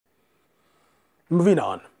Moving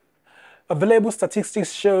on. Available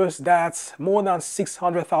statistics shows that more than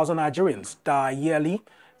 600,000 Nigerians die yearly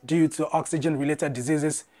due to oxygen-related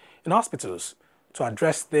diseases in hospitals. To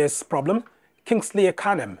address this problem, Kingsley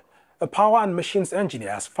Ekanem, a power and machines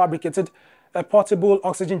engineer, has fabricated a portable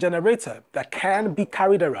oxygen generator that can be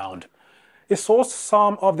carried around. He sourced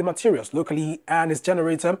some of the materials locally, and his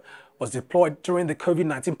generator was deployed during the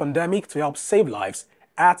COVID-19 pandemic to help save lives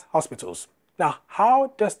at hospitals. Now,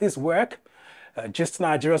 how does this work? Just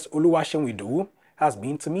Nigeria's Oluwaseun has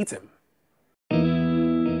been to meet him.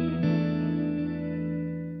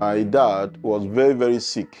 My dad was very, very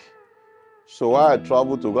sick. So I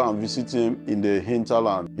traveled to go and visit him in the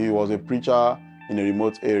hinterland. He was a preacher in a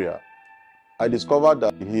remote area. I discovered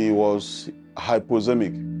that he was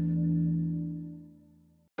hypoxemic.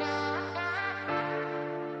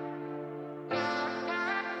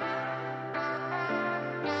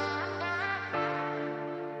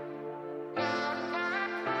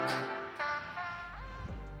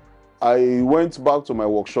 I went back to my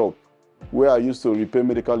workshop where I used to repair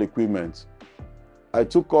medical equipment. I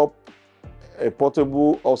took up a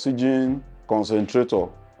portable oxygen concentrator.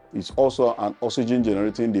 It's also an oxygen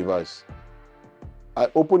generating device. I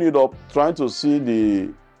opened it up trying to see the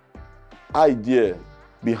idea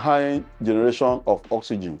behind generation of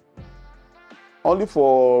oxygen. Only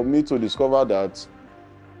for me to discover that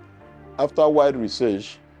after wide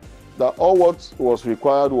research, that all what was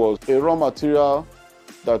required was a raw material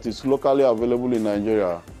that is locally available in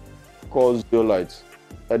Nigeria called zeolite.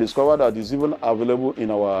 I discovered that it's even available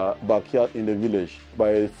in our backyard in the village by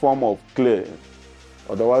a form of clay,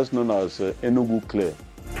 otherwise known as Enugu clay.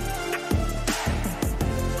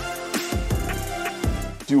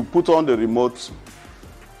 You put on the remote,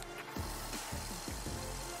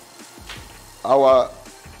 our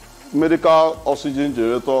medical oxygen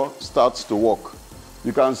generator starts to work.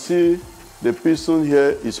 You can see the piston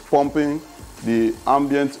here is pumping the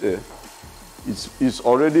ambient air. It's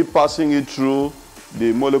already passing it through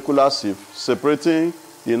the molecular sieve, separating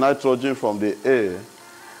the nitrogen from the air.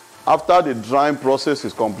 After the drying process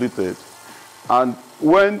is completed, and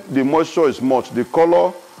when the moisture is much, the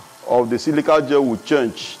color of the silica gel will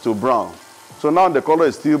change to brown. So now the color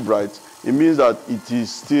is still bright. It means that it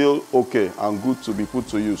is still okay and good to be put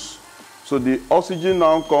to use. So the oxygen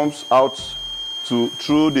now comes out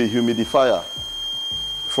through the humidifier,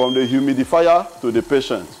 from the humidifier to the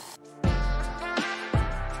patient.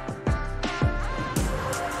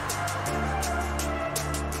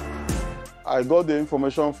 I got the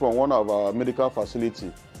information from one of our medical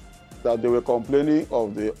facilities that they were complaining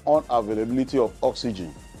of the unavailability of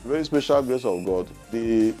oxygen. Very special grace of God,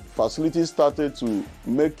 the facility started to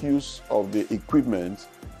make use of the equipment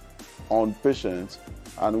on patients,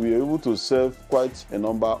 and we were able to save quite a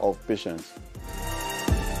number of patients.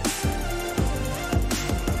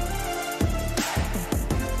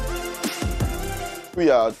 We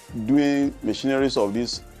are doing machineries of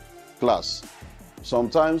this class.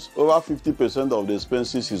 Sometimes over 50% of the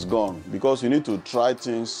expenses is gone because you need to try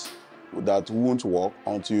things that won't work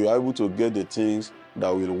until you are able to get the things that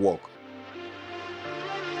will work.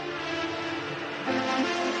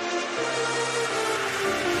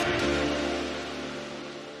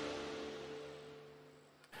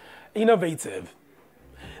 Innovative.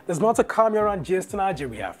 There's more to come here on Gist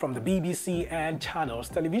Nigeria from the BBC and Channels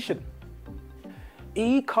Television.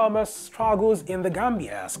 E-commerce struggles in the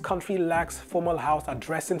Gambia as country lacks formal house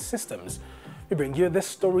addressing systems. We bring you this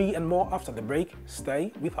story and more after the break.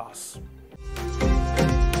 Stay with us.